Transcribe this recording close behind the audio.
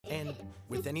and,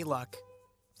 with any luck,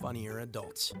 funnier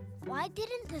adults. Why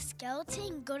didn't the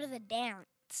skeleton go to the dance?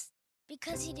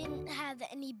 Because he didn't have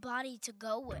any body to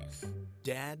go with.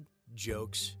 Dad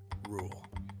jokes rule.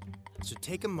 So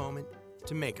take a moment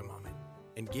to make a moment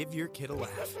and give your kid a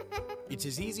laugh. It's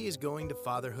as easy as going to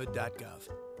fatherhood.gov.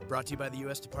 Brought to you by the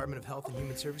U.S. Department of Health and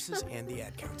Human Services and the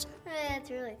Ad Council. That's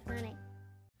really funny.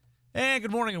 And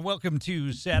good morning and welcome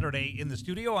to Saturday in the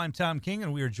Studio. I'm Tom King,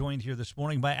 and we are joined here this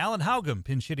morning by Alan Haugum,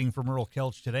 pinch hitting for Merle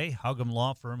Kelch today. Haugum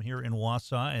Law Firm here in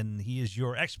Wausau, and he is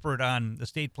your expert on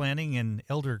estate planning and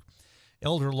elder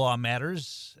law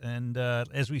matters. And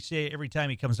as we say every time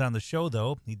he comes on the show,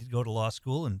 though, he did go to law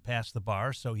school and pass the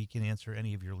bar, so he can answer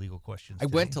any of your legal questions I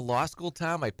today. went to law school,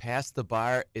 Tom. I passed the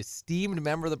bar, esteemed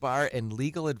member of the bar, and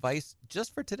legal advice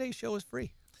just for today's show is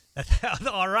free.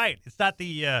 All right. It's not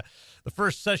the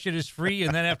first session is free,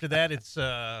 and then after that it's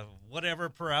whatever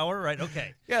per hour, right?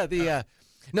 Okay. Yeah.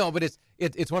 No, but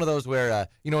it's one of those where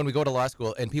when we go to law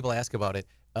school and people ask about it,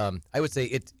 I would say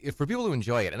it for people who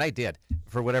enjoy it, and I did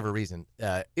for whatever reason.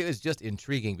 It was just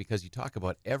intriguing because you talk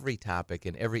about every topic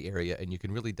in every area, and you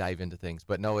can really dive into things.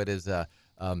 But no, it is.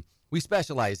 We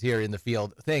specialize here in the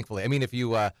field, thankfully. I mean, if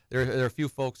you there are a few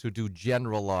folks who do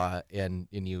general law, and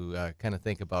you kind of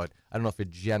think about, I don't know if a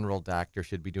general doctor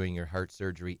should be doing your heart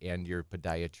surgery and your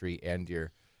podiatry and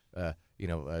your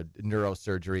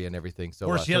neurosurgery and everything. So,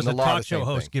 Or she has so a in the law, talk the show same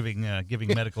host thing. giving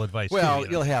medical advice. Well,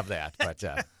 too, you'll have that, but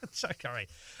It's like, all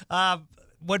right.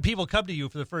 When people come to you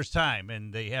for the first time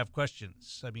and they have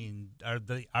questions, I mean, are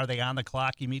they on the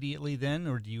clock immediately then,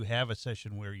 or do you have a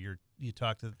session where you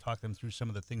talk them through some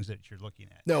of the things that you're looking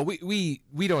at? No,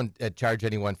 we don't charge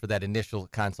anyone for that initial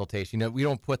consultation. We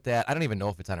don't put that. I don't even know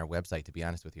if it's on our website, to be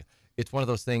honest with you. It's one of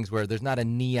those things where there's not a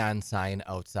neon sign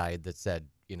outside that said,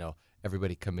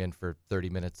 everybody come in for 30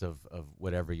 minutes of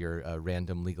whatever your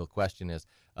random legal question is.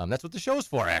 That's what the show's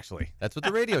for, actually. That's what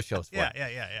the radio show's for.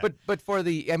 Yeah. But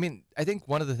I think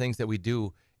one of the things that we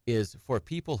do is for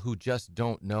people who just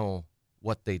don't know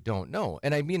what they don't know.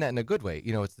 And I mean that in a good way.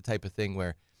 It's the type of thing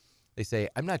where they say,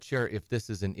 I'm not sure if this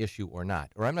is an issue or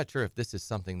not, or I'm not sure if this is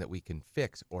something that we can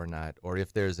fix or not, or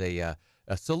if there's a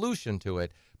solution to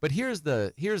it. But here's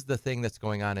the thing that's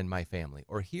going on in my family,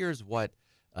 or here's what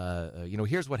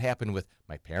here's what happened with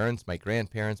my parents, my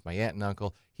grandparents, my aunt and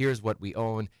uncle. Here's what we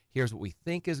own. Here's what we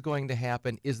think is going to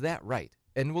happen. Is that right?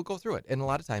 And we'll go through it. And a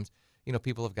lot of times,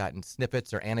 people have gotten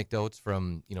snippets or anecdotes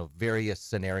from, various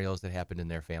scenarios that happened in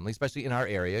their family, especially in our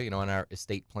area, in our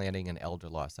estate planning and elder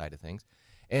law side of things.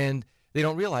 And they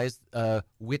don't realize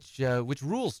which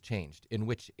rules changed in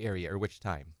which area or which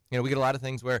time. We get a lot of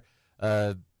things where,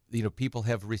 people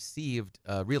have received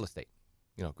real estate.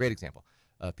 Great example.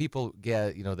 People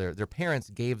get, their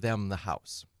parents gave them the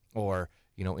house, or,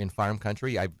 in farm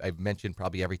country. I've mentioned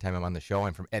probably every time I'm on the show,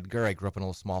 I'm from Edgar. I grew up in a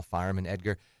little small farm in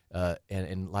Edgar,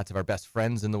 and lots of our best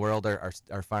friends in the world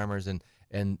are farmers, and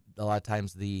a lot of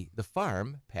times the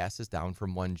farm passes down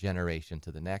from one generation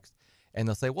to the next. And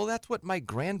they'll say, well, that's what my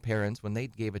grandparents, when they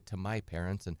gave it to my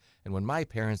parents, and when my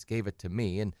parents gave it to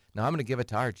me, and now I'm going to give it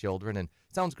to our children, and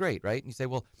it sounds great, right? And you say,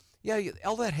 well, yeah,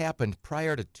 all that happened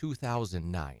prior to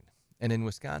 2009. And in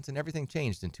Wisconsin, everything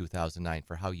changed in 2009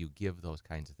 for how you give those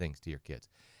kinds of things to your kids.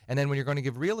 And then when you're going to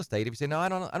give real estate, if you say, no, I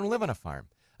don't live on a farm.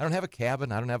 I don't have a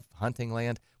cabin. I don't have hunting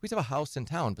land. We just have a house in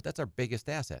town, but that's our biggest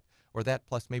asset. Or that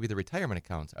plus maybe the retirement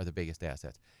accounts are the biggest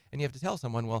assets. And you have to tell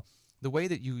someone, well, the way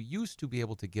that you used to be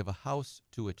able to give a house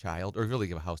to a child, or really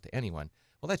give a house to anyone,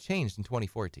 well, that changed in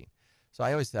 2014. So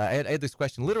I always I had this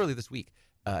question literally this week.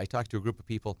 I talked to a group of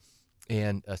people,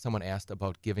 and someone asked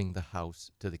about giving the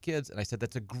house to the kids. And I said,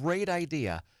 that's a great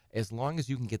idea as long as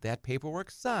you can get that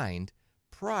paperwork signed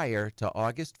prior to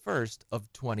August 1st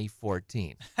of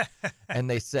 2014. And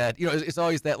they said, it's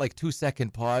always that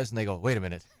 2-second pause, and they go, wait a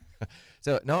minute.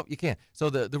 So, no, you can't.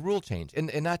 So the rule changed.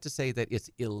 And not to say that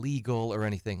it's illegal or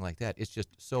anything like that. It's just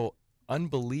so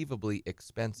unbelievably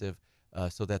expensive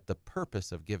so that the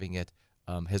purpose of giving it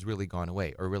has really gone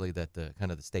away, or really that the kind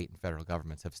of the state and federal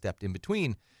governments have stepped in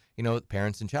between,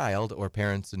 parents and child, or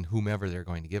parents and whomever they're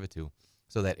going to give it to,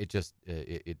 so that it just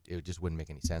wouldn't make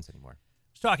any sense anymore.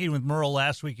 I was talking with Merle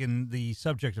last week, and the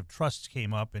subject of trusts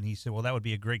came up, and he said, well, that would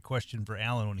be a great question for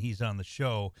Alan when he's on the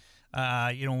show.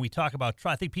 When we talk about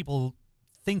trust, I think people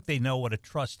think they know what a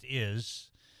trust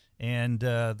is, and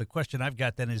the question I've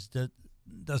got then is,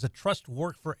 does a trust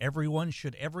work for everyone?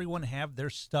 Should everyone have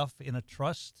their stuff in a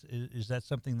trust? Is that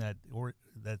something that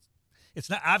it's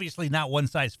not, obviously not one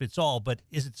size fits all, but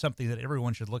is it something that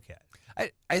everyone should look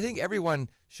at? I think everyone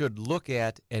should look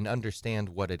at and understand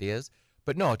what it is.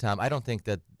 But no, Tom, I don't think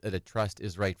that a trust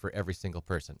is right for every single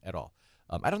person at all.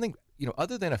 I don't think,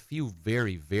 other than a few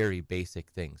very, very basic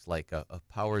things like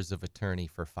powers of attorney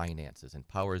for finances and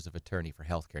powers of attorney for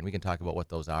healthcare, and we can talk about what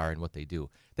those are and what they do.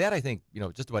 That I think,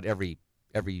 just about every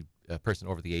person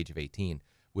over the age of 18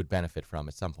 would benefit from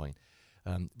at some point.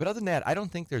 But other than that, I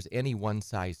don't think there's any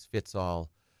one-size-fits-all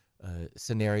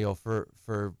scenario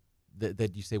for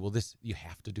that you say, well, this you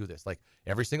have to do this. Like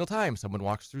every single time someone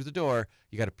walks through the door,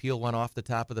 you got to peel one off the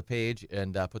top of the page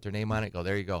and put their name on it. Go,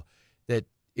 there you go. That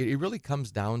it really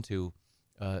comes down to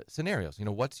scenarios.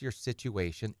 What's your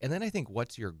situation? And then I think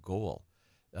what's your goal?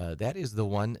 That is the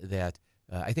one that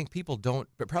I think people don't,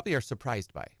 but probably are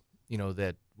surprised by.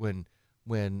 That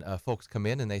when folks come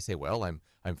in and they say, well, I'm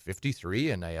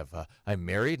 53 and I'm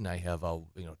married and I have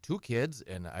 2 kids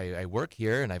and I work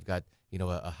here and I've got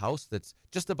a house that's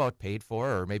just about paid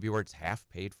for, or maybe where it's half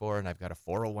paid for, and I've got a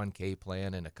 401k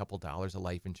plan and a couple dollars of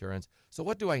life insurance. So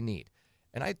what do I need?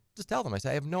 And I just tell them, I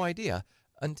say, I have no idea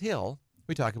until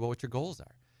we talk about what your goals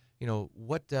are.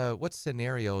 What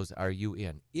scenarios are you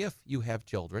in? If you have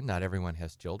children, not everyone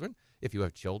has children. If you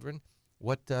have children,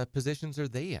 what positions are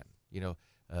they in?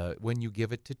 When you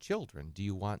give it to children, do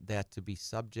you want that to be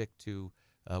subject to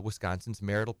Wisconsin's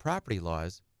marital property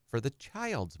laws for the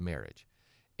child's marriage?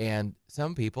 And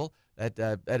some people,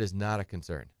 that is not a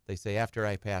concern. They say, after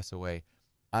I pass away,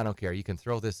 I don't care. You can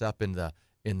throw this up in the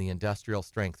industrial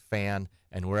strength fan,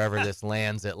 and wherever this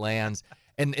lands, it lands.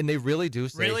 And they really do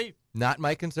say, Really? Not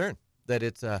my concern. That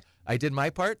it's, I did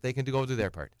my part, they can go do their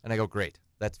part. And I go, great.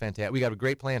 That's fantastic. We got a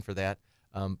great plan for that.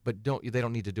 But they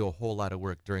don't need to do a whole lot of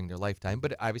work during their lifetime.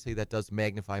 But obviously that does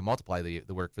multiply the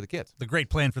work for the kids. The great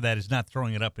plan for that is not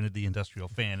throwing it up into the industrial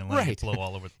fan and letting it blow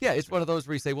all over the place. Yeah, it's one of those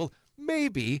where you say, well,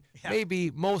 maybe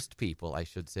most people, I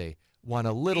should say, want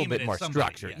a little bit more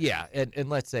structure. Yeah, and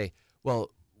let's say, well,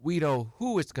 we know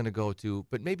who it's going to go to,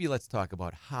 but maybe let's talk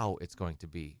about how it's going to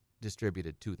be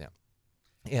distributed to them.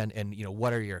 And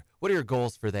what are your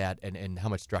goals for that, and how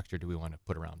much structure do we want to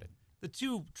put around it? The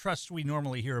 2 trusts we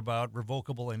normally hear about,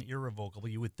 revocable and irrevocable,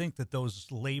 you would think that those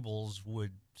labels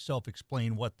would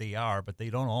self-explain what they are, but they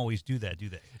don't always do that, do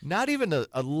they? Not even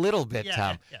a little bit, Yeah,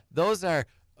 Tom. yeah. Those are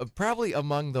probably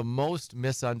among the most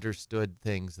misunderstood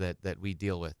things that we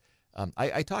deal with.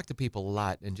 I talk to people a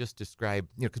lot and just describe,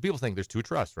 because people think there's 2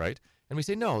 trusts, right? And we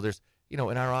say, no, there's, in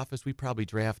our office, we probably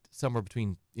draft somewhere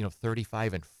between,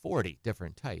 35 and 40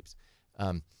 different types.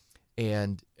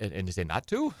 And you say, not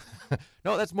 2?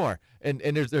 No, that's more. And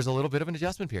there's a little bit of an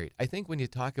adjustment period. I think when you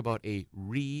talk about a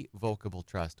revocable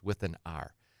trust with an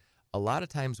R, a lot of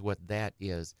times what that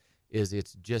is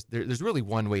it's just, there's really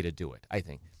one way to do it, I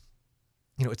think.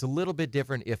 It's a little bit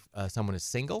different if someone is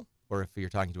single or if you're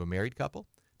talking to a married couple.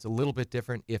 It's a little bit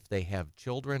different if they have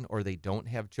children or they don't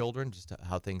have children, just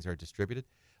how things are distributed.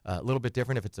 A little bit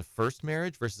different if it's a first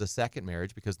marriage versus a second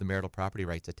marriage, because the marital property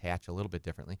rights attach a little bit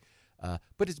differently.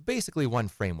 But it's basically one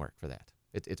framework for that.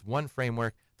 It's one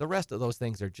framework. The rest of those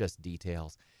things are just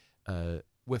details.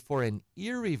 For an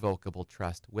irrevocable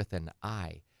trust with an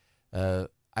I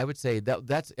would say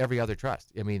that's every other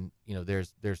trust. I mean,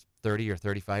 there's 30 or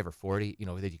 35 or 40,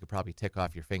 that you could probably tick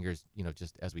off your fingers,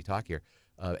 just as we talk here.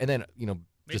 And then,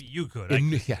 Maybe you could.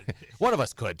 Yeah, one of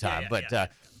us could, Tom. Yeah.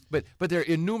 But there are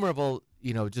innumerable,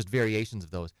 just variations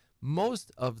of those.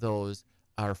 Most of those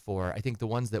are for, I think, the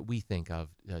ones that we think of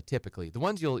typically. The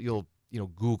ones you'll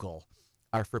Google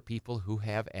are for people who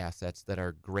have assets that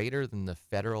are greater than the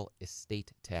federal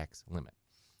estate tax limit.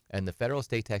 And the federal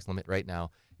estate tax limit right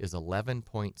now is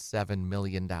 $11.7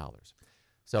 million.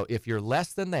 So if you're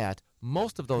less than that,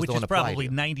 most of those Which don't is apply probably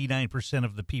to you. 99%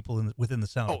 of the people within the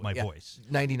sound of my voice.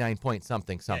 99 point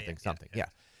something. Yeah.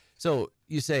 So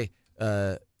you say,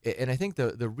 and I think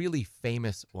the really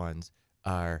famous ones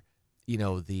are,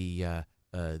 the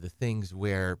things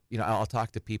where, I'll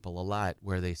talk to people a lot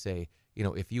where they say,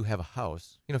 if you have a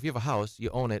house, you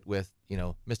own it with,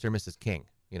 Mr. and Mrs. King,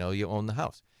 you own the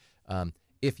house.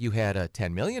 If you had a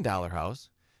 $10 million house,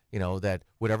 that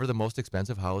whatever the most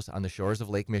expensive house on the shores of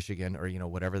Lake Michigan or,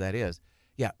 whatever that is,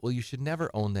 well, you should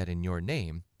never own that in your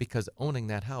name, because owning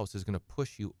that house is going to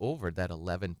push you over that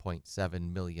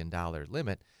 $11.7 million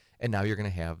limit. And now you're going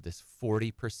to have this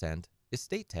 40%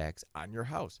 estate tax on your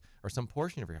house or some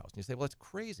portion of your house. And you say, well, that's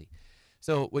crazy.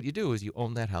 So what you do is you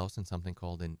own that house in something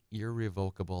called an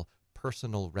irrevocable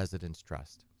personal residence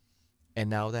trust. And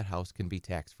now that house can be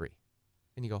tax-free.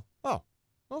 And you go, oh,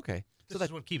 okay. This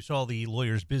is what keeps all the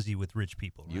lawyers busy with rich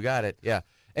people. Right? You got it, yeah.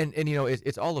 And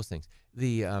it's all those things.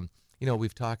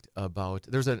 We've talked about,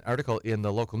 there's an article in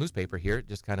the local newspaper here,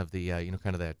 just kind of the,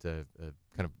 kind of that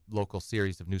kind of local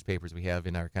series of newspapers we have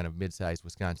in our kind of mid-sized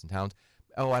Wisconsin towns.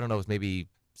 Oh, I don't know, it was maybe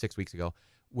 6 weeks ago,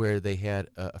 where they had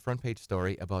a front page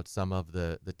story about some of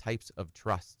the types of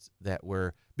trusts that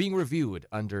were being reviewed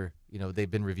under,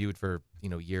 they've been reviewed for,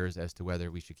 years as to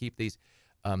whether we should keep these.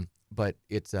 But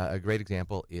it's a great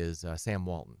example is Sam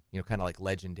Walton, kind of like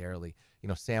legendarily,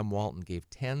 Sam Walton gave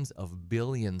tens of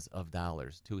billions of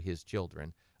dollars to his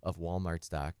children of Walmart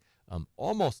stock,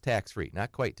 almost tax-free,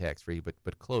 not quite tax-free,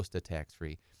 but close to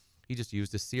tax-free. He just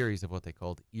used a series of what they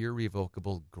called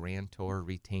irrevocable grantor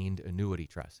retained annuity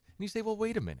trusts. And you say, well,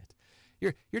 wait a minute.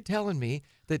 You're telling me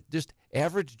that just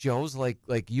average Joes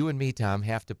like you and me, Tom,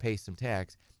 have to pay some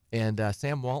tax, and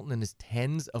Sam Walton and his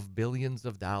tens of billions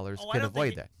of dollars can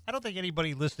avoid that. I don't think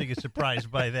anybody listening is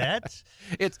surprised by that.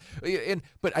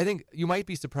 But I think you might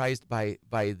be surprised by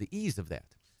the ease of that.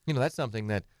 That's something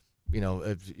that,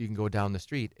 if you can go down the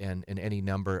street and any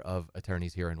number of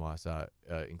attorneys here in Wausau,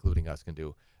 including us, can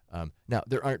do. Now,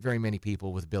 there aren't very many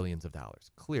people with billions of dollars,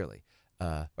 clearly.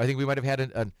 I think we might have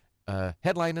had a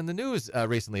headline in the news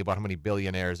recently about how many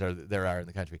billionaires there are in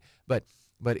the country.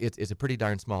 But it's a pretty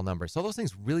darn small number. So those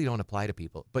things really don't apply to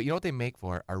people. But what they make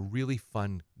for are really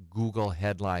fun Google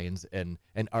headlines and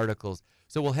articles.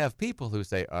 So we'll have people who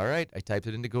say, all right, I typed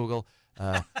it into Google.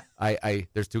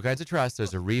 There's two kinds of trusts.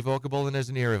 There's a revocable and there's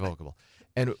an irrevocable.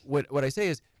 And what I say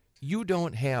is you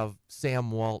don't have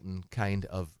Sam Walton kind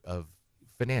of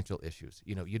financial issues.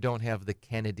 You don't have the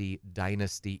Kennedy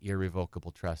dynasty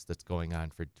irrevocable trust that's going on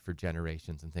for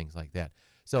generations and things like that.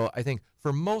 So I think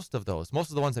for most of the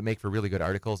ones that make for really good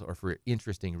articles or for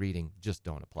interesting reading just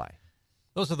don't apply.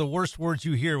 Those are the worst words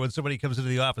you hear when somebody comes into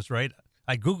the office, right?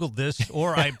 I Googled this,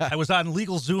 or I was on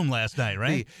LegalZoom last night,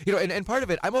 right? And part of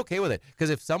it, I'm okay with it,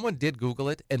 because if someone did Google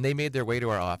it and they made their way to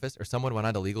our office, or someone went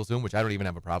on to LegalZoom, which I don't even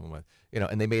have a problem with,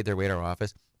 and they made their way to our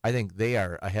office, I think they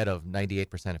are ahead of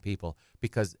 98% of people,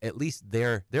 because at least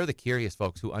they're the curious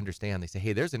folks who understand. They say,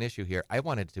 hey, there's an issue here. I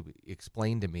wanted to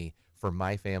explain to me for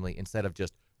my family instead of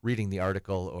just reading the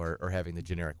article or having the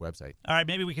generic website. All right,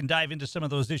 maybe we can dive into some of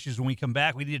those issues when we come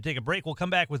back. We need to take a break. We'll come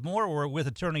back with more. We're with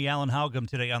attorney Alan Haugum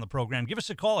today on the program. Give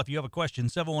us a call if you have a question,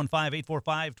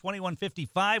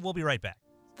 715-845-2155. We'll be right back.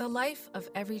 The life of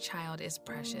every child is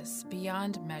precious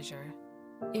beyond measure.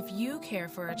 If you care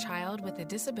for a child with a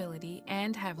disability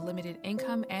and have limited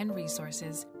income and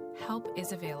resources, help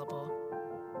is available.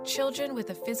 Children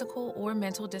with a physical or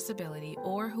mental disability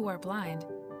or who are blind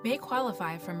may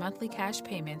qualify for monthly cash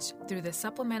payments through the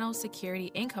Supplemental Security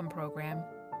Income Program,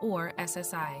 or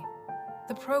SSI.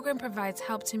 The program provides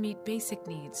help to meet basic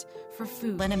needs for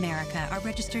food. In America are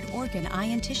registered organ, eye,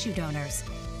 and tissue donors,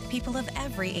 people of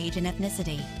every age and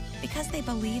ethnicity, because they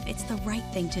believe it's the right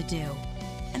thing to do.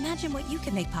 Imagine what you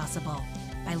can make possible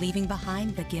by leaving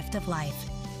behind the gift of life.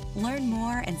 Learn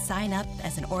more and sign up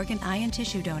as an organ, eye, and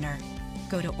tissue donor.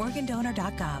 Go to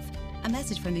organdonor.gov. A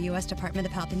message from the U.S. Department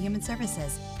of Health and Human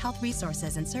Services, Health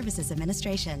Resources and Services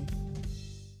Administration.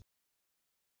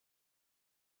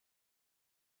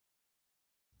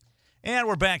 And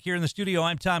we're back here in the studio.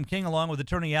 I'm Tom King, along with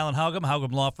attorney Alan Haugum,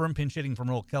 Haugum Law Firm, pinch hitting from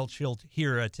Earl Kelchhilt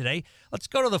here today. Let's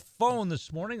go to the phone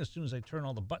this morning as soon as I turn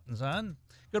all the buttons on.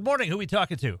 Good morning. Who are we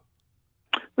talking to?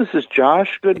 This is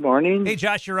Josh. Good morning. Hey,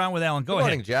 Josh, you're on with Alan. Go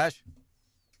ahead. Good morning, Josh.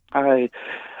 Hi.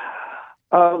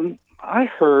 I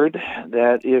heard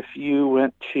that if you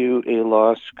went to a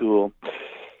law school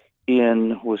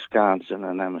in Wisconsin,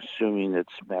 and I'm assuming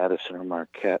it's Madison or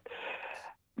Marquette,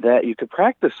 that you could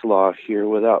practice law here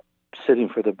without sitting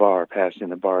for the bar, passing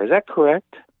the bar. Is that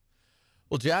correct?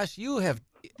 Well, Josh, you have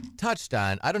touched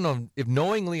on, I don't know if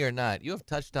knowingly or not, you have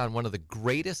touched on one of the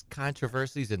greatest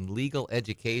controversies in legal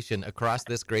education across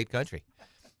this great country.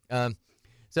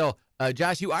 So,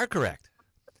 Josh, you are correct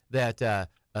that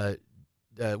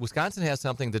Wisconsin has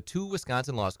something, the two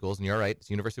Wisconsin law schools, and you're right, it's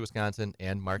University of Wisconsin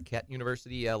and Marquette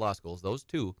University Law Schools, those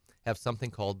two have something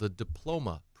called the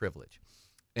diploma privilege.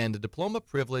 And the diploma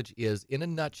privilege is, in a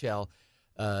nutshell,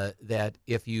 that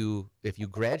if you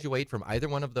graduate from either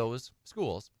one of those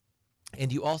schools,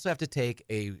 and you also have to take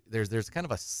there's kind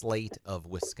of a slate of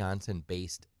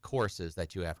Wisconsin-based courses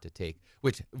that you have to take,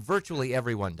 which virtually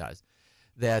everyone does,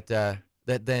 that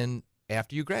then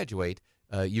after you graduate,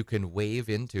 you can waive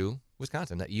into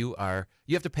Wisconsin. That you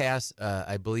have to pass,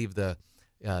 I believe, the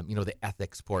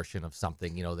ethics portion of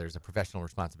something. There's a professional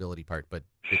responsibility part, but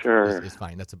it's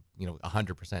fine. That's a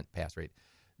 100% pass rate.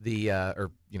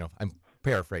 I'm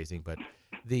paraphrasing, but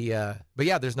you don't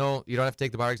have to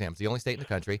take the bar exam. It's the only state in the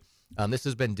country. This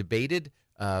has been debated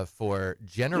for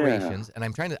generations, and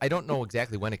I don't know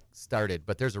exactly when it started,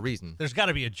 but there's a reason. There's got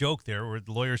to be a joke there where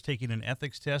the lawyer's taking an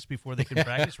ethics test before they can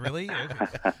practice. Really?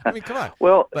 I mean, come on.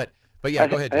 Well, but yeah,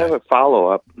 go ahead, Josh. I have a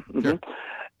follow-up. Sure.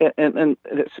 and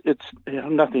it's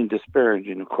nothing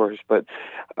disparaging, of course, but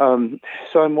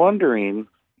so I'm wondering,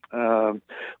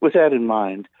 with that in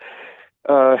mind,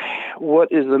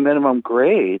 what is the minimum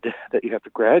grade that you have to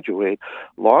graduate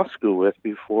law school with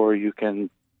before you can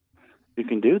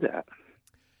do that?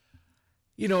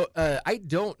 I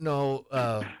don't know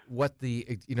what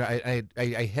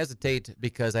I hesitate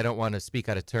because I don't want to speak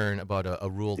out of turn about a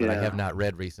rule that I have not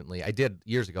read recently. I did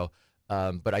years ago,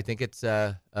 but I think it's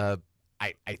I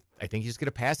think you just get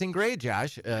a passing grade,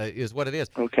 Josh, is what it is.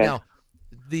 Okay. Now,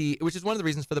 which is one of the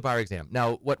reasons for the bar exam.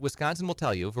 Now, what Wisconsin will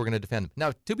tell you if we're going to defend them.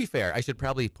 Now, to be fair, I should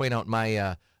probably point out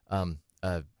my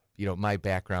my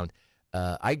background.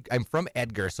 I'm from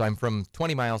Edgar, so I'm from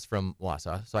 20 miles from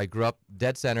Wausau. So I grew up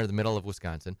dead center, the middle of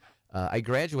Wisconsin. I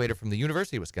graduated from the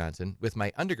University of Wisconsin with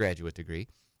my undergraduate degree,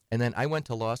 and then I went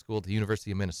to law school at the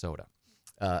University of Minnesota.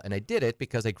 And I did it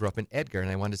because I grew up in Edgar, and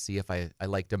I wanted to see if I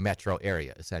liked a metro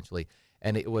area, essentially.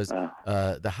 And it was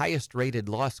the highest-rated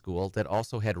law school that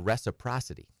also had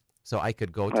reciprocity. So I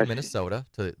could go to Minnesota,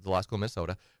 to the law school in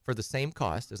Minnesota, for the same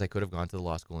cost as I could have gone to the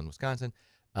law school in Wisconsin.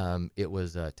 It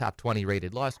was a top 20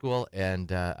 rated law school,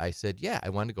 and I said, yeah, I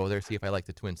wanted to go there, see if I like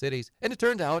the Twin Cities. And it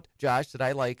turned out, Josh, that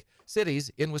I like cities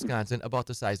in Wisconsin about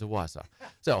the size of Wausau.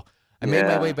 So I made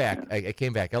my way back. I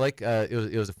came back. I like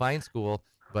it was a fine school,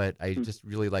 but I just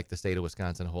really like the state of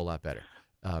Wisconsin a whole lot better.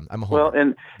 I'm a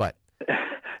homer, but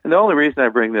and the only reason I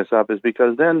bring this up is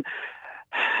because then,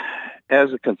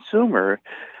 as a consumer,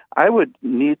 I would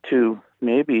need to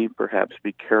maybe perhaps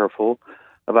be careful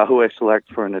about who I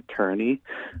select for an attorney,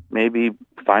 maybe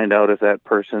find out if that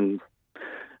person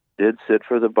did sit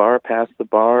for the bar, pass the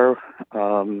bar,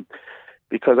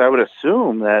 because I would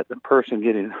assume that the person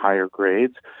getting higher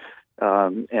grades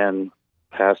and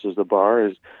passes the bar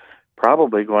is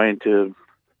probably going to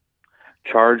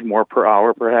charge more per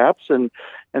hour, perhaps, and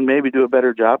maybe do a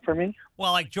better job for me.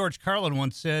 Well, like George Carlin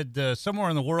once said, somewhere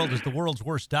in the world is the world's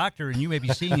worst doctor, and you may be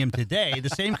seeing him today. The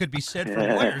same could be said for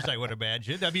lawyers, I would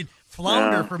imagine. I mean,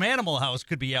 Flounder from Animal House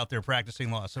could be out there practicing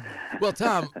law somewhere. Well,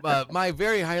 Tom, my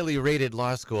very highly rated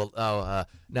law school,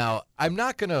 now, I'm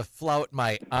not going to flout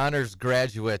my honors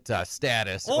graduate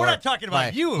status. Well, we're not talking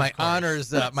about you, my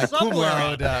honors, my cum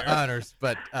laude honors.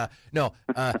 But no.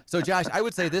 So, Josh, I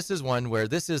would say this is one where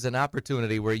this is an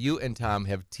opportunity where you and Tom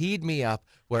have teed me up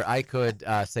where I could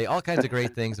say all kinds of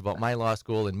great things about my law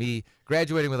school and me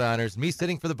graduating with honors, me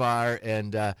sitting for the bar,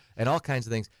 and all kinds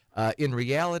of things. In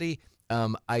reality,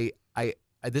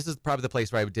 this is probably the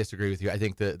place where I would disagree with you. I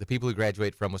think the people who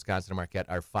graduate from Wisconsin and Marquette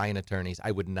are fine attorneys.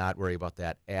 I would not worry about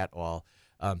that at all.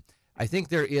 I think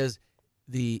there is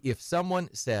if someone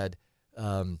said,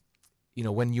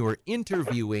 when you were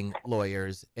interviewing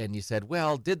lawyers and you said,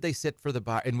 well, did they sit for the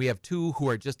bar? And we have two who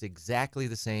are just exactly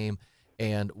the same,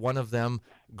 and one of them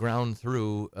ground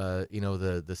through,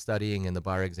 the studying and the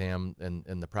bar exam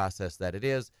and the process that it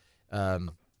is.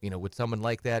 Would someone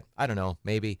like that? I don't know,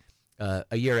 maybe.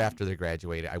 A year after they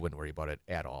graduated, I wouldn't worry about it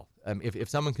at all. If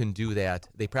someone can do that,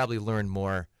 they probably learn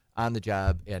more on the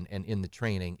job and in the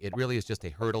training. It really is just a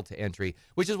hurdle to entry,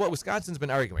 which is what Wisconsin's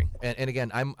been arguing. And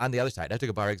again, I'm on the other side. I took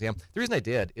a bar exam. The reason I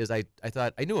did is I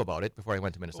thought I knew about it before I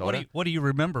went to Minnesota. What do you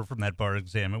remember from that bar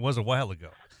exam? It was a while ago.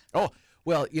 Oh,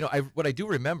 well, what I do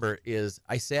remember is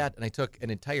I sat and I took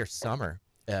an entire summer,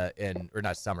 or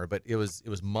not summer, but it was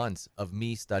months of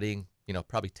me studying,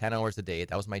 probably 10 hours a day.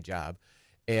 That was my job.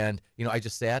 And, I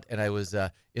just sat and I was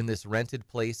in this rented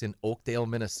place in Oakdale,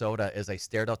 Minnesota, as I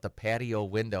stared out the patio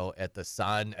window at the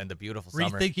sun and the beautiful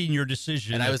summer. Rethinking your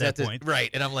decision and I was at that point. Right.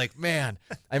 And I'm like, man,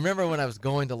 I remember when I was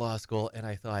going to law school and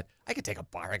I thought, I could take a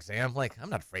bar exam. Like, I'm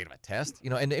not afraid of a test.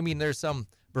 And I mean, there's some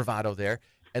bravado there.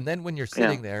 And then when you're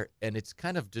sitting there and it's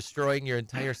kind of destroying your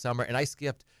entire summer. And I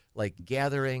skipped, like,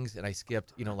 gatherings and I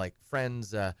skipped, like,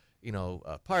 friends,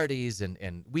 parties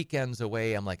and weekends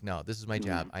away. I'm like, no, this is my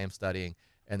job. I am studying.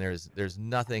 And there's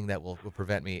nothing that will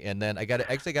prevent me. And then I got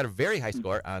a very high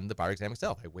score on the bar exam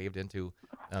itself. I waved into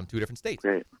 2 different states.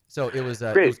 Great. So it was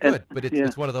good. But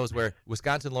it's one of those where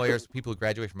Wisconsin lawyers, people who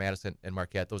graduate from Madison and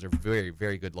Marquette, those are very,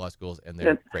 very good law schools, and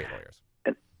they're great lawyers.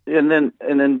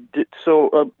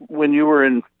 So when you were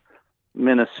in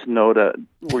Minnesota,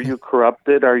 were you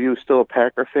corrupted? Are you still a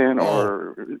Packer fan,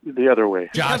 or the other way?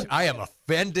 Josh, I am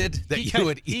offended that you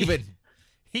would even.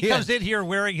 He comes in here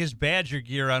wearing his Badger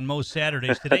gear on most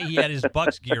Saturdays. Today he had his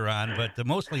Bucks gear on, but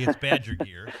mostly it's Badger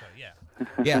gear. So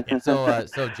yeah. Yeah.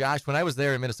 So Josh, when I was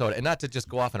there in Minnesota, and not to just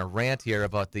go off on a rant here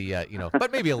about the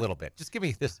but maybe a little bit. Just give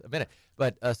me a minute.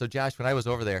 But so Josh, when I was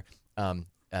over there,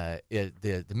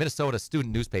 the Minnesota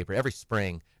Student newspaper every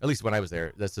spring, at least when I was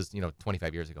there, this is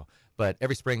 25 years ago, but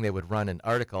every spring they would run an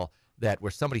article that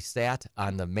where somebody sat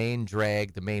on the main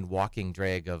drag, the main walking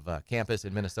drag of campus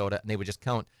in Minnesota, and they would just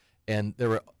count, and there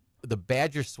were the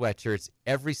Badger sweatshirts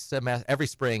every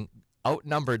spring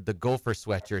outnumbered the Gopher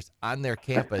sweatshirts on their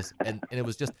campus, and it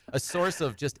was just a source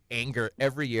of just anger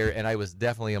every year, and I was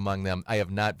definitely among them. I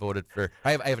have not rooted for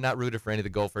any of the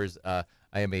Gophers.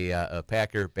 I am a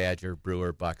Packer, Badger,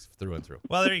 Brewer, Bucks through and through.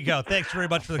 Well, there you go. Thanks very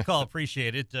much for the call.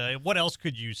 Appreciate it. What else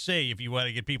could you say if you want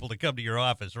to get people to come to your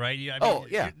office, right?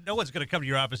 Yeah. No one's going to come to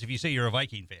your office if you say you're a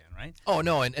Viking fan, right? Oh,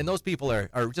 no, and those people are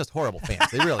just horrible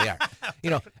fans. They really are.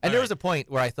 And there was a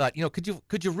point where I thought,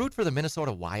 could you root for the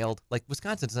Minnesota Wild? Like,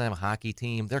 Wisconsin doesn't have a hockey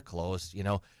team. They're close,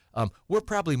 We're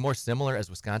probably more similar as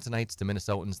Wisconsinites to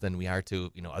Minnesotans than we are to,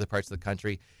 other parts of the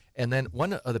country. And then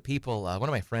one of the people, one of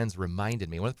my friends reminded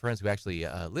me, one of the friends who actually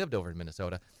lived over in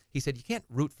Minnesota, he said, you can't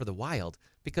root for the Wild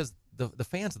because the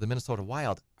fans of the Minnesota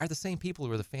Wild are the same people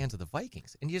who are the fans of the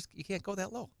Vikings. And you can't go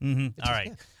that low. Mm-hmm.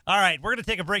 All right. We're going to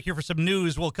take a break here for some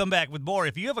news. We'll come back with more.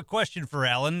 If you have a question for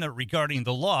Alan regarding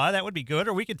the law, that would be good.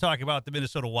 Or we could talk about the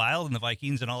Minnesota Wild and the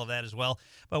Vikings and all of that as well.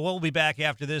 But we'll be back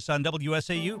after this on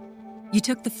WSAU. You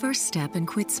took the first step and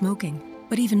quit smoking,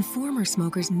 but even former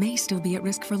smokers may still be at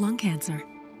risk for lung cancer.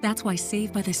 That's why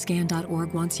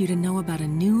SaveByTheScan.org wants you to know about a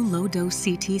new low-dose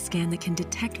CT scan that can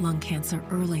detect lung cancer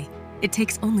early. It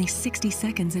takes only 60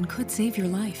 seconds and could save your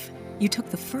life. You took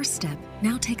the first step,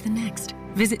 now take the next.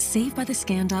 Visit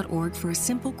SaveByTheScan.org for a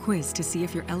simple quiz to see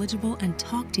if you're eligible and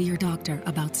talk to your doctor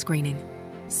about screening.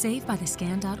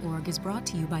 SaveByTheScan.org is brought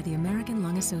to you by the American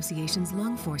Lung Association's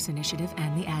Lung Force Initiative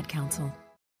and the Ad Council.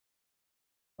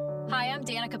 Hi, I'm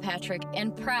Danica Patrick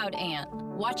and proud aunt.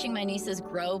 Watching my nieces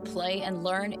grow, play, and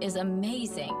learn is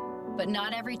amazing. But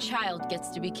not every child gets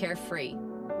to be carefree.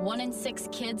 1 in 6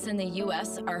 kids in the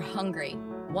U.S. are hungry.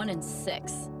 1 in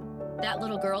 6. That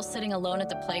little girl sitting alone at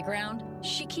the playground,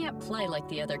 she can't play like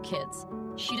the other kids.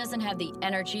 She doesn't have the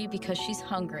energy because she's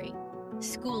hungry.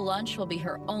 School lunch will be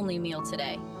her only meal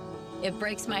today. It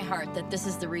breaks my heart that this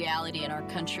is the reality in our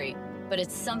country, but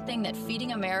it's something that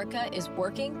Feeding America is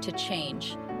working to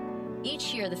change.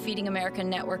 Each year, the Feeding America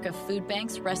network of food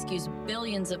banks rescues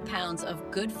billions of pounds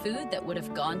of good food that would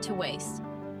have gone to waste.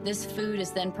 This food is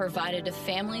then provided to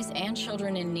families and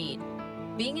children in need.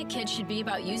 Being a kid should be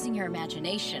about using your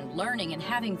imagination, learning, and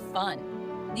having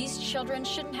fun. These children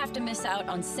shouldn't have to miss out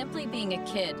on simply being a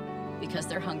kid because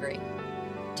they're hungry.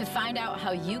 To find out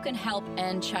how you can help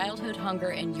end childhood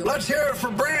hunger in your... Let's hear it for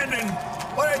Brandon.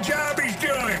 What a job he's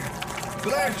doing.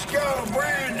 Let's go,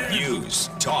 Brandon. News,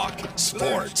 talk,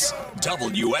 sports,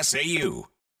 WSAU.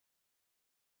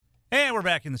 And we're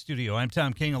back in the studio. I'm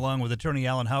Tom King along with attorney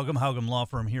Alan Haugum Law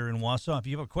Firm here in Wausau. If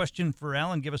you have a question for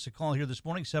Alan, give us a call here this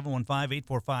morning,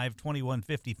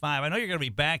 715-845-2155. I know you're going to be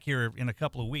back here in a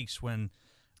couple of weeks when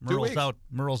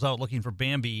Merle's out looking for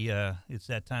Bambi. It's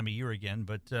that time of year again.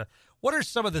 But what are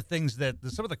some of the things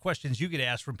some of the questions you get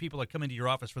asked from people that come into your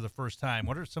office for the first time?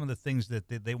 What are some of the things that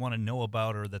they want to know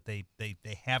about or that they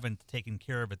haven't taken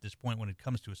care of at this point when it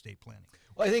comes to estate planning?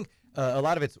 Well, I think a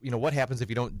lot of it's, what happens if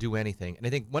you don't do anything? And I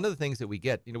think one of the things that we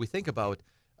get, we think about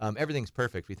everything's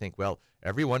perfect. We think, well,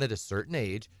 everyone at a certain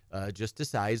age just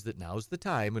decides that now's the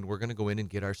time and we're going to go in and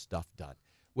get our stuff done.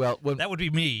 Well, that would be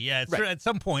me. Yeah, right. At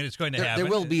some point it's going to happen.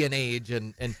 There will be an age,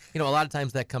 and a lot of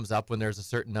times that comes up when there's a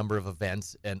certain number of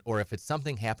events, or if it's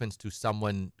something happens to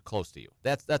someone close to you.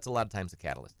 That's a lot of times the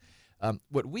catalyst.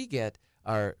 What we get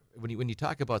are when you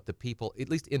talk about the people, at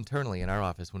least internally in our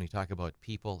office, when you talk about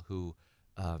people who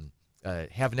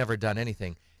have never done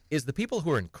anything, is the people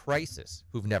who are in crisis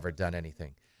who've never done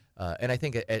anything. And I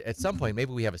think at some point,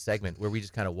 maybe we have a segment where we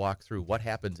just kind of walk through what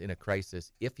happens in a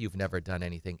crisis if you've never done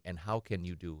anything and how can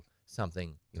you do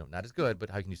something, not as good, but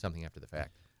how can you do something after the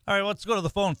fact. All right, let's go to the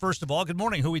phone first of all. Good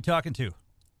morning. Who are we talking to?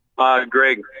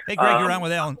 Greg. Hey, Greg, you're on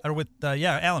with Alan.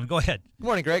 Alan, go ahead. Good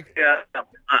morning, Greg. Yeah,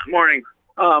 morning.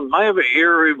 I have an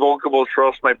irrevocable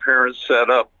trust my parents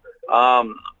set up.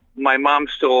 My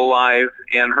mom's still alive,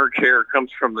 and her care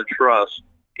comes from the trust.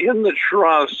 In the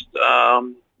trust,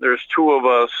 there's 2 of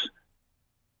us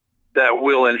that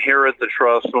will inherit the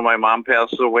trust when my mom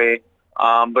passes away.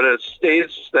 But it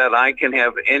states that I can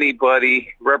have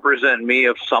anybody represent me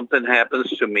if something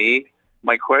happens to me.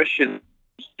 My question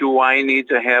is, do I need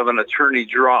to have an attorney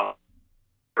draw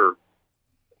for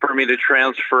me to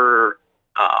transfer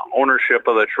ownership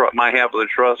of my half of the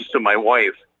trust to my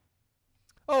wife?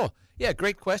 Oh, yeah,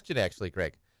 great question, actually,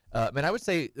 Greg. I would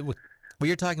say what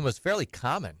you're talking about is fairly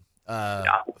common.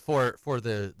 For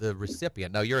the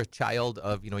recipient. Now, you're a child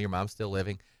of, your mom's still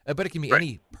living, but it can be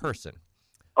any person.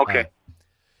 Okay.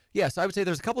 So I would say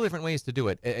there's a couple different ways to do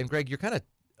it. And Greg, you're kind of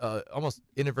almost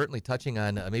inadvertently touching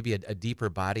on maybe a deeper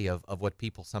body of what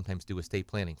people sometimes do estate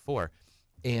planning for.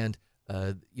 And,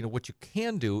 what you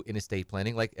can do in estate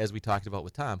planning, like as we talked about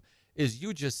with Tom, is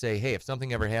you just say, hey, if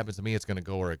something ever happens to me, it's going to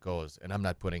go where it goes, and I'm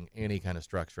not putting any kind of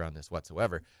structure on this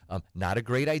whatsoever. Not a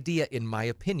great idea, in my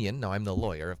opinion. Now, I'm the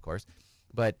lawyer, of course,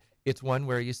 but it's one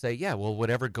where you say, yeah, well,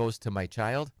 whatever goes to my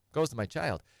child, goes to my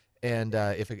child. And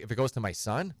if it goes to my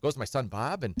son, it goes to my son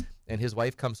Bob, and his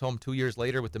wife comes home 2 years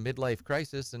later with the midlife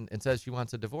crisis and says she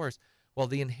wants a divorce, well,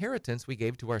 the inheritance we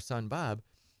gave to our son Bob,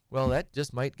 well, that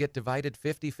just might get divided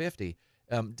 50-50,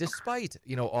 despite,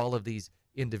 all of these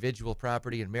individual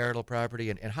property and marital property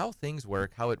and how things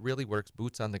work, how it really works,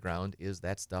 boots on the ground, is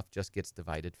that stuff just gets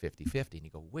divided 50-50. And you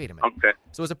go, wait a minute. Okay.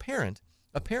 So as a parent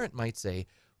might say,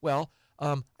 well,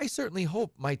 I certainly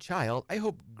hope I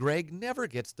hope Greg never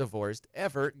gets divorced,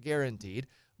 ever, guaranteed.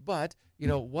 But,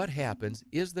 what happens?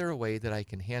 Is there a way that I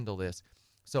can handle this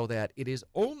so that it is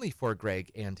only for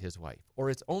Greg and his wife, or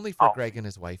it's only for Greg and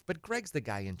his wife, but Greg's the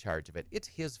guy in charge of it. It's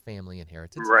his family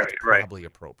inheritance. Right, That's probably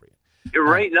appropriate.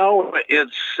 Right now,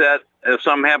 it's set. If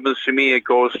something happens to me, it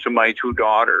goes to my 2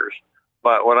 daughters.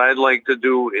 But what I'd like to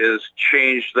do is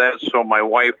change that so my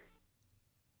wife.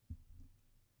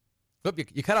 Oop,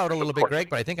 you cut out a little bit, Greg,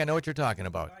 but I think I know what you're talking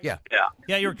about. Yeah.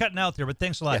 Yeah, you were cutting out there, but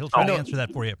thanks a lot. He'll try to answer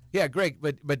that for you. Yeah, Greg,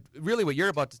 but really what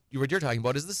you're talking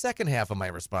about is the second half of my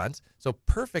response. So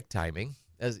perfect timing,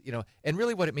 as and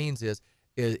really what it means is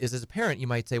as a parent, you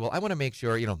might say, well, I want to make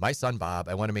sure, my son Bob,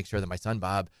 I want to make sure that my son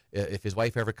Bob, if his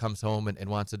wife ever comes home and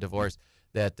wants a divorce,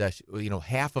 that,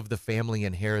 half of the family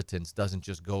inheritance doesn't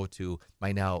just go to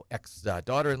my now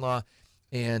ex-daughter-in-law.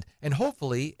 And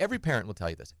hopefully, every parent will tell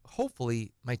you this,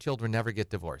 hopefully my children never get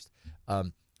divorced.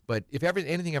 But if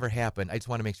anything ever happened, I just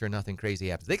want to make sure nothing crazy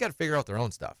happens. They got to figure out their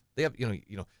own stuff. They have,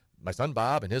 my son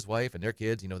Bob and his wife and their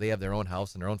kids, they have their own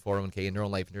house and their own 401k and their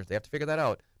own life insurance. They have to figure that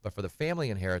out. But for the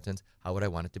family inheritance, how would I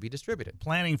want it to be distributed?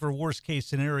 Planning for worst case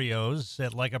scenarios,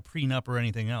 like a prenup or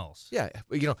anything else. Yeah,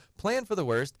 plan for the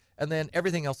worst, and then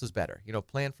everything else is better.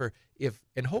 Plan for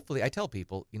and hopefully I tell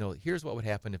people, here's what would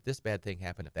happen if this bad thing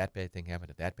happened, if that bad thing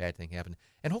happened, if that bad thing happened.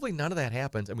 And hopefully none of that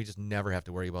happens, and we just never have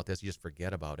to worry about this. You just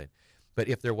forget about it. But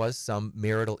if there was some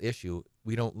marital issue,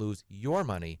 we don't lose your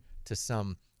money to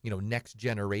some next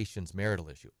generation's marital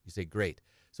issue. You say, great.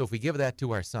 So if we give that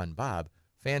to our son, Bob,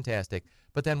 fantastic.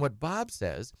 But then what Bob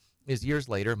says is years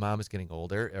later, mom is getting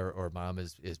older or mom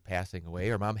is passing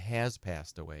away or mom has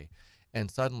passed away.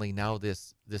 And suddenly now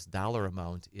this dollar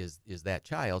amount is that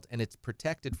child, and it's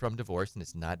protected from divorce, and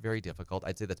it's not very difficult.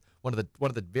 I'd say that's one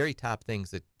of the very top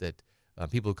things that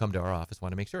people who come to our office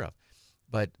want to make sure of.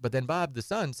 But then Bob, the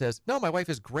son, says, no, my wife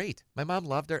is great. My mom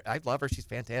loved her. I love her. She's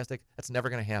fantastic. That's never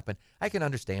going to happen. I can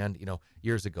understand,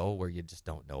 years ago where you just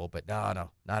don't know. But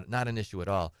no, not an issue at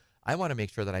all. I want to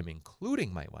make sure that I'm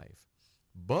including my wife.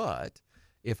 But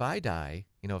if I die,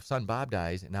 if son Bob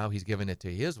dies and now he's giving it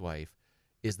to his wife,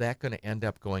 is that going to end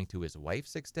up going to his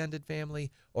wife's extended family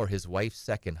or his wife's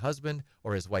second husband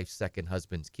or his wife's second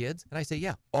husband's kids? And I say,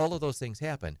 yeah, all of those things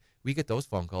happen. We get those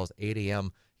phone calls 8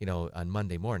 a.m., on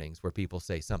Monday mornings where people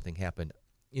say something happened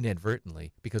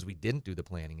inadvertently because we didn't do the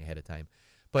planning ahead of time.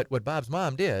 But what Bob's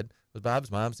mom did was Bob's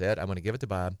mom said, I'm going to give it to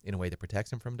Bob in a way that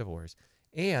protects him from divorce.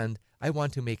 And I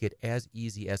want to make it as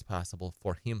easy as possible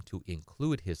for him to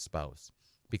include his spouse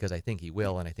because I think he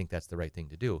will, and I think that's the right thing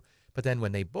to do. But then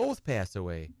when they both pass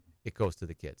away, it goes to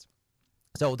the kids.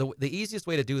 So the easiest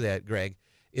way to do that, Greg,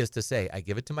 is to say, I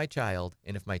give it to my child,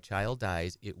 and if my child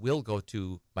dies, it will go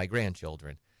to my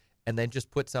grandchildren. And then just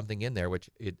put something in there, which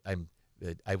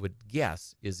I would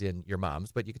guess is in your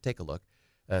mom's, but you could take a look.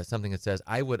 Something that says,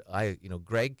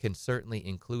 Greg can certainly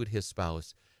include his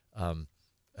spouse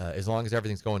as long as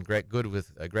everything's going good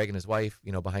with Greg and his wife,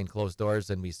 behind closed doors,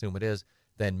 and we assume it is.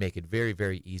 Then make it very,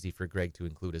 very easy for Greg to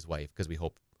include his wife because we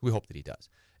hope that he does.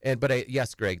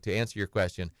 Yes, Greg, to answer your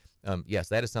question, yes,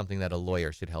 that is something that a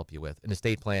lawyer should help you with. An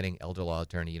estate planning, elder law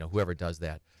attorney, whoever does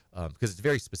that, because it's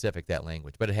very specific, that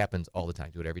language, but it happens all the time.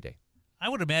 Do it every day. I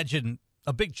would imagine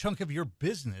a big chunk of your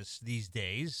business these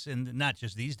days, and not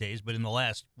just these days, but in the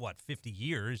last, 50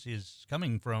 years, is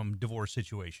coming from divorce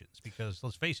situations. Because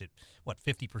let's face it,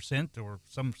 50% or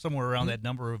somewhere around that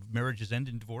number of marriages end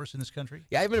in divorce in this country?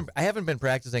 Yeah, I haven't been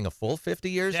practicing a full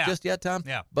 50 years just yet, Tom.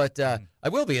 Yeah. But I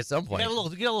will be at some point. You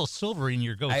get a little silver in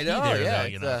your goatee. I know, there.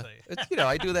 Yeah. It's,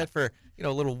 I do that for, a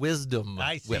little wisdom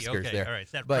I see, whiskers okay. there. All right,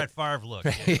 it's that Brett Favre look.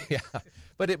 Yeah.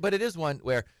 But it is one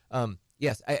where,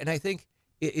 yes, I think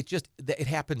it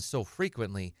happens so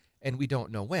frequently, and we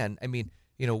don't know when. I mean,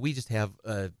 we just have,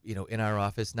 in our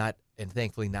office, and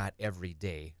thankfully not every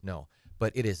day, no.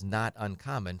 But it is not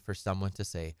uncommon for someone to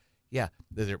say, yeah,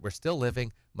 we're still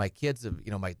living. My kids have,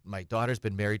 my daughter's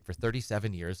been married for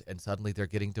 37 years, and suddenly they're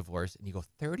getting divorced. And you go,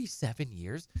 37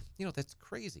 years? That's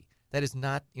crazy. That is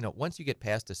not, once you get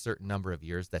past a certain number of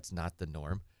years, that's not the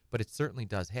norm. But it certainly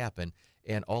does happen.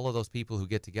 And all of those people who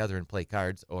get together and play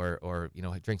cards or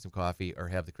drink some coffee or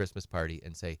have the Christmas party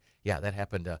and say, yeah, that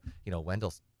happened to,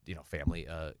 Wendell's, family.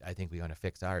 I think we want to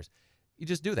fix ours. You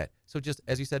just do that. So just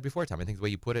as you said before, Tom, I think the way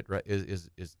you put it is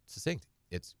succinct.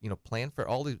 It's, plan for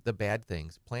all the bad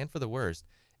things, plan for the worst.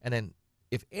 And then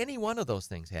if any one of those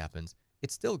things happens,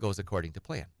 it still goes according to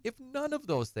plan. If none of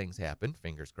those things happen,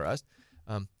 fingers crossed,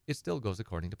 it still goes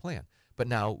according to plan. But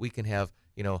now we can have,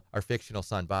 our fictional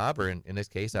son, Bob, or in this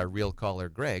case, our real caller,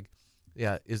 Greg.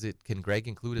 Yeah, can Greg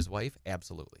include his wife?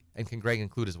 Absolutely. And can Greg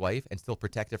include his wife and still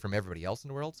protect her from everybody else in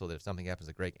the world so that if something happens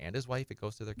to Greg and his wife, it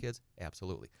goes to their kids?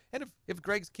 Absolutely. And if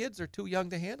Greg's kids are too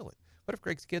young to handle it, what if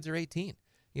Greg's kids are 18?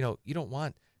 You don't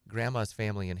want grandma's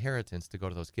family inheritance to go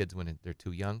to those kids when they're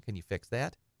too young. Can you fix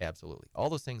that? Absolutely. All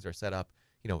those things are set up,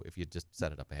 if you just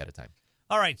set it up ahead of time.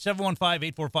 All right,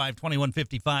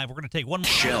 715-845-2155. We're going to take one more.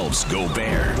 Shelves go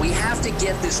bare. We have to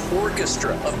get this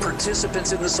orchestra of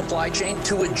participants in the supply chain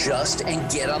to adjust and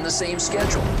get on the same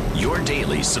schedule. Your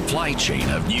daily supply chain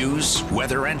of news,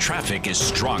 weather, and traffic is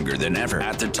stronger than ever.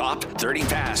 At the top, 30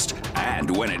 fast,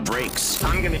 and when it breaks.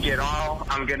 I'm going to get all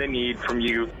I'm going to need from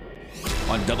you.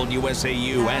 On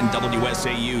WSAU and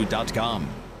WSAU.com.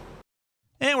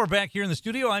 And we're back here in the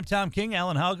studio. I'm Tom King,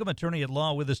 Alan Halgam, attorney at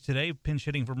law with us today, pinch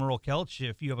hitting for Merle Kelch.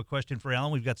 If you have a question for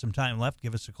Alan, we've got some time left.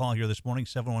 Give us a call here this morning,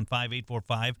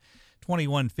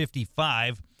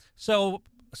 715-845-2155. So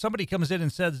somebody comes in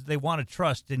and says they want a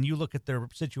trust, and you look at their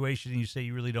situation and you say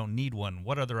you really don't need one.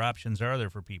 What other options are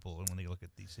there for people when they look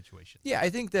at these situations? Yeah,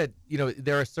 I think that,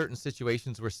 there are certain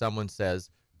situations where someone says,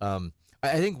 I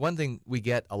think one thing we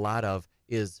get a lot of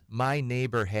is my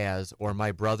neighbor has or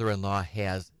my brother-in-law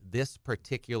has this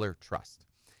particular trust.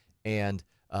 And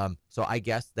so I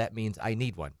guess that means I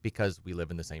need one because we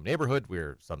live in the same neighborhood,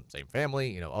 we're same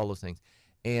family, all those things.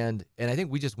 And I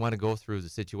think we just want to go through the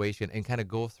situation and kind of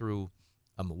go through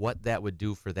what that would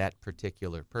do for that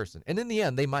particular person. And in the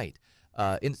end, they might.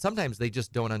 And sometimes they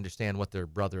just don't understand what their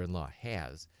brother-in-law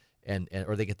has,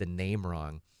 or they get the name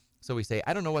wrong. So we say,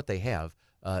 I don't know what they have.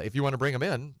 If you want to bring them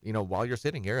in, while you're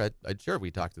sitting here, I'd sure we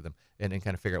talk to them and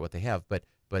kind of figure out what they have. But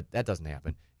that doesn't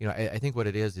happen. I think what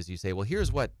it is you say, well,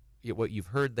 here's what you've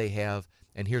heard they have,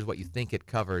 and here's what you think it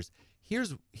covers.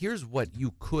 Here's what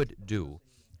you could do,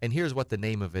 and here's what the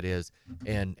name of it is,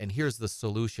 and here's the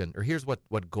solution, or here's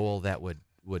what goal that would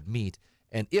meet.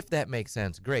 And if that makes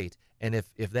sense, great. And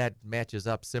if that matches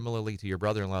up similarly to your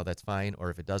brother-in-law, that's fine. Or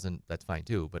if it doesn't, that's fine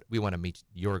too. But we want to meet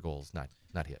your goals, not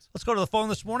his. Let's go to the phone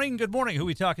this morning. Good morning. Who are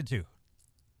we talking to?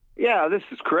 Yeah, this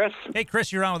is Chris. Hey,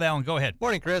 Chris, you're on with Alan. Go ahead.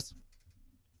 Morning, Chris.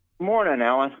 Morning,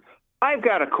 Alan. I've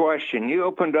got a question. You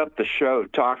opened up the show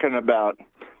talking about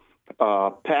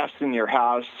passing your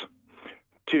house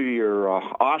to your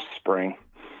offspring,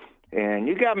 and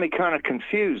you got me kind of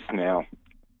confused now.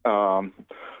 I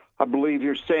believe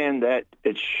you're saying that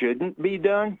it shouldn't be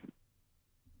done,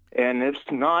 and if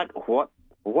not, what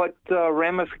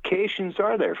ramifications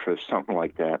are there for something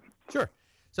like that? Sure.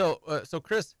 So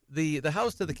Chris, the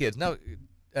house to the kids. Now,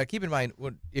 keep in mind,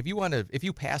 if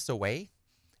you pass away,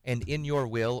 and in your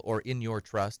will or in your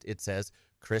trust it says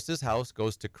Chris's house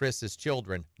goes to Chris's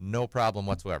children, no problem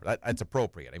whatsoever. That's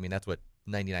appropriate. I mean, that's what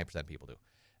 99% of people do.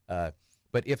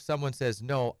 But if someone says,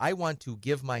 no, I want to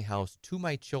give my house to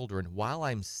my children while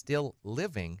I'm still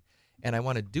living, and I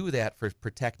want to do that for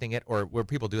protecting it, or where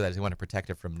people do that is they want to protect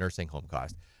it from nursing home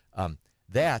costs.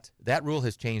 That rule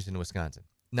has changed in Wisconsin.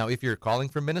 Now, if you're calling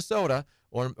from Minnesota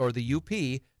or the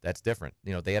UP, that's different.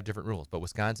 They have different rules. But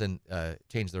Wisconsin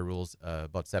changed their rules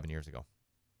about 7 years ago.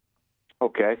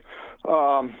 Okay.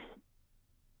 What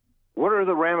are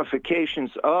the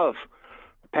ramifications of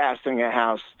passing a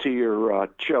house to your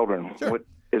children? Sure.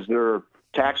 Is there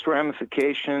tax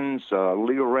ramifications,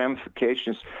 legal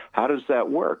ramifications? How does that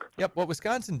work? Yep. What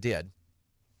Wisconsin did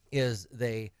is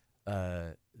they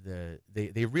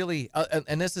really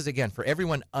and this is again for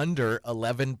everyone under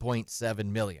 11.7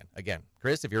 million. Again,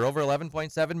 Chris, if you're over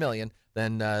 11.7 million,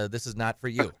 then this is not for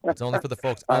you. It's only for the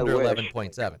folks under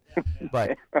 11.7.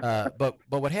 But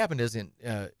what happened is in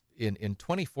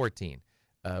 2014,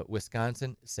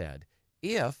 Wisconsin said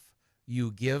if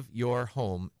you give your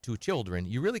home to children,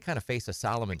 you really kind of face a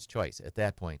Solomon's choice at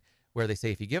that point, where they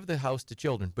say if you give the house to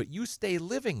children, but you stay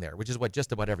living there, which is what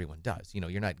just about everyone does.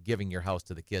 You're not giving your house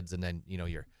to the kids and then,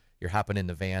 you're hopping in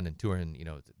the van and touring,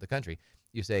 the country.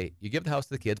 You say, you give the house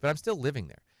to the kids, but I'm still living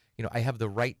there. I have the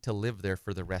right to live there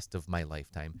for the rest of my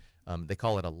lifetime. They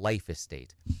call it a life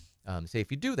estate. Say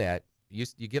if you do that,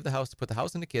 you give the house to put the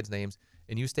house in the kids' names,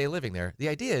 and you stay living there. The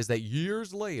idea is that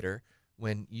years later,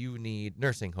 when you need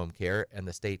nursing home care, and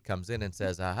the state comes in and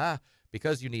says, "Aha,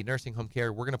 because you need nursing home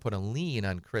care, we're going to put a lien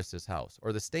on Chris's house,"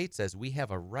 or the state says we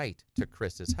have a right to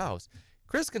Chris's house,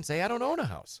 Chris can say, "I don't own a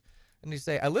house," and you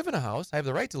say, "I live in a house. I have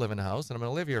the right to live in a house, and I'm going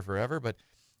to live here forever,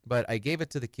 but I gave it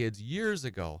to the kids years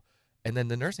ago." And then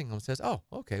the nursing home says, "Oh,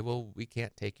 okay, well, we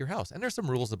can't take your house." And there's some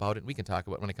rules about it, and we can talk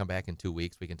about it when I come back in 2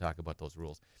 weeks. We can talk about those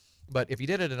rules. But if you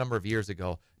did it a number of years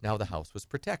ago, now the house was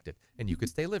protected, and you could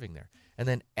stay living there. And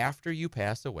then after you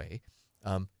pass away,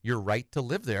 your right to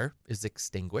live there is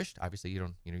extinguished. Obviously, you're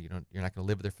not going to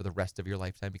live there for the rest of your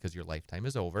lifetime because your lifetime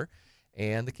is over,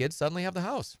 and the kids suddenly have the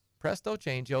house. Presto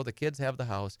changeo, the kids have the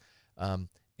house,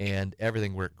 and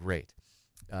everything worked great.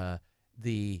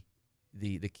 The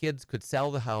kids could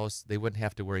sell the house. They wouldn't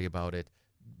have to worry about it.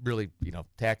 Really,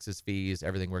 taxes, fees,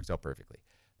 everything works out perfectly.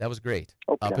 That was great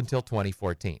up until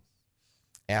 2014.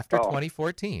 After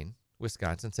 2014,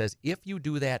 Wisconsin says, if you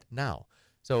do that now.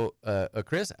 So,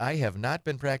 Chris, I have not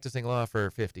been practicing law for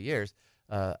 50 years.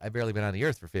 I've barely been on the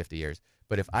earth for 50 years.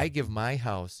 But if I give my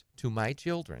house to my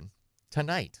children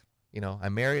tonight,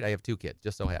 I'm married. I have 2 kids,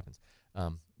 just so happens.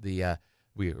 We're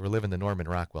living the Norman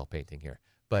Rockwell painting here.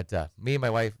 But me and my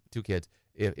wife, 2 kids,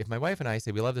 if my wife and I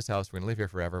say we love this house, we're going to live here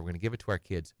forever, we're going to give it to our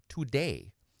kids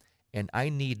today, and I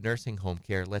need nursing home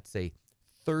care, let's say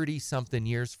 30-something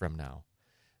years from now,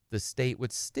 the state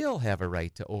would still have a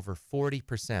right to over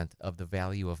 40% of the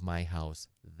value of my house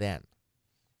then.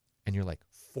 And you're like,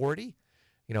 40?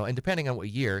 And depending on what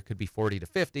year, it could be 40 to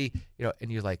 50, and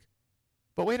you're like,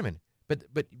 but wait a minute,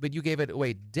 but you gave it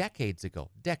away decades ago,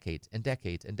 decades and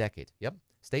decades and decades. Yep.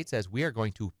 State says we are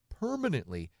going to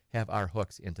permanently have our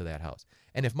hooks into that house.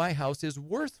 And if my house is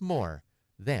worth more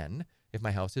then, if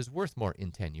my house is worth more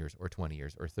in 10 years or 20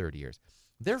 years or 30 years,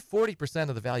 their 40%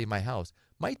 of the value of my house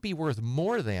might be worth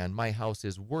more than my house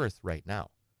is worth right now.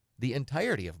 The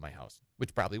entirety of my house,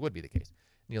 which probably would be the case.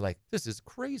 And you're like, this is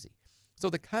crazy. So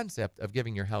the concept of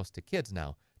giving your house to kids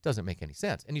now doesn't make any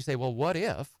sense. And you say, well, what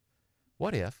if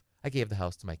I gave the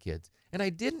house to my kids and I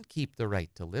didn't keep the right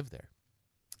to live there?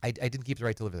 I didn't keep the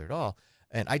right to live there at all.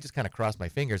 And I just kind of crossed my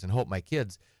fingers and hope my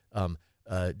kids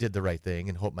did the right thing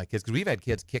and hope my kids, because we've had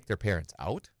kids kick their parents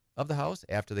out of the house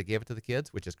after they gave it to the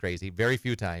kids, which is crazy. Very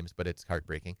few times, but it's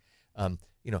heartbreaking. Well,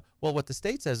 what the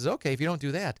state says is, okay, if you don't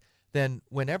do that, then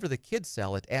whenever the kids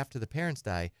sell it after the parents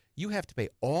die, you have to pay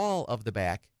all of the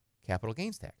back capital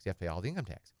gains tax. You have to pay all the income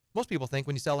tax. Most people think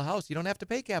when you sell a house, you don't have to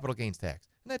pay capital gains tax.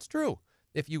 And that's true.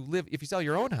 If you sell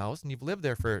your own house and you've lived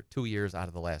there for 2 years out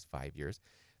of the last 5 years,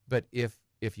 but if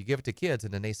you give it to kids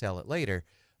and then they sell it later,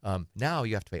 now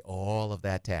you have to pay all of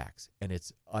that tax, and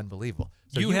it's unbelievable.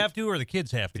 So you have to, or the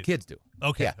kids have to? The kids do.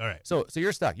 Okay, yeah. All right. So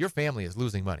you're stuck. Your family is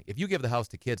losing money. If you give the house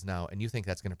to kids now and you think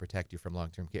that's going to protect you from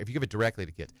long-term care, if you give it directly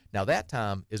to kids, now that,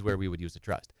 Tom, is where we would use a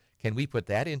trust. Can we put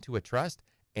that into a trust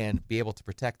and be able to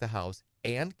protect the house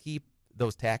and keep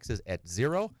those taxes at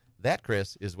zero? That,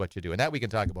 Chris, is what you do. And that we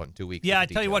can talk about in 2 weeks. Yeah, I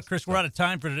tell you what, Chris, we're out of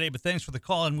time for today, but thanks for the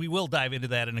call, and we will dive into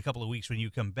that in a couple of weeks when you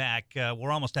come back.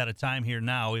 We're almost out of time here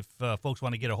now. If folks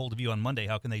want to get a hold of you on Monday,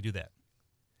 how can they do that?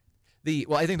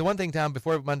 I think the one thing, Tom,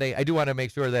 before Monday, I do want to make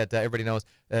sure that everybody knows,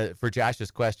 for Josh's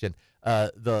question,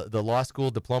 the law school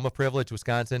diploma privilege,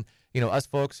 Wisconsin, us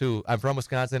folks who, I'm from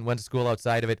Wisconsin, went to school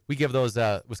outside of it, we give those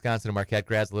Wisconsin and Marquette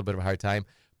grads a little bit of a hard time,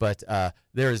 but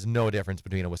there is no difference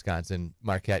between a Wisconsin,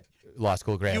 Marquette law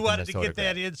school grad. You wanted to get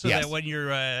that in so that when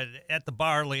you're at the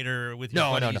bar later with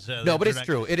your buddies. No, but it's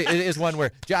true. It is one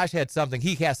where Josh had something.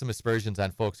 He has some aspersions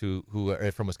on folks who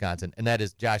are from Wisconsin, and that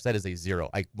is, Josh, that is a zero.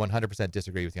 I 100%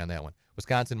 disagree with you on that one.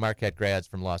 Wisconsin, Marquette grads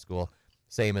from law school,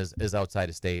 same as outside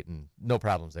of state, and no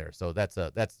problems there. So that's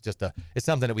just it's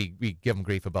something that we give them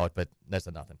grief about, but that's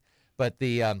a nothing. But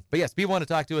yes, people want to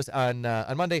talk to us on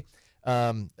Monday.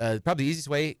 Probably the easiest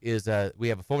way is we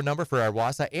have a phone number for our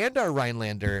Wausau and our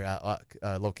Rhinelander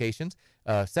locations,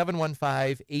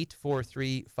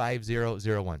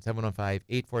 715-843-5001,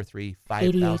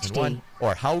 715-843-5001,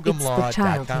 or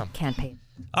haugemlaw.com. Campaign.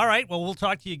 All right, well, we'll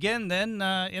talk to you again then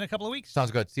in a couple of weeks. Sounds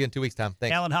good. See you in 2 weeks, Tom.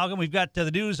 Thanks. Alan Haugum, we've got the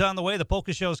news on the way. The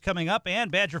Polka Show's coming up, and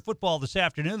Badger football this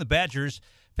afternoon. The Badgers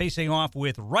facing off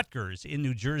with Rutgers in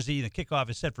New Jersey. The kickoff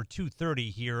is set for 2:30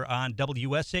 here on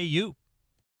WSAU.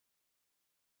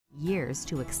 Years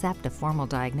to accept a formal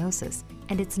diagnosis,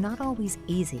 and it's not always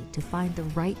easy to find the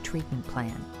right treatment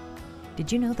plan. Did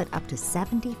you know that up to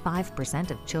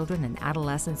 75% of children and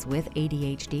adolescents with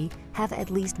ADHD have at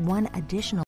least one additional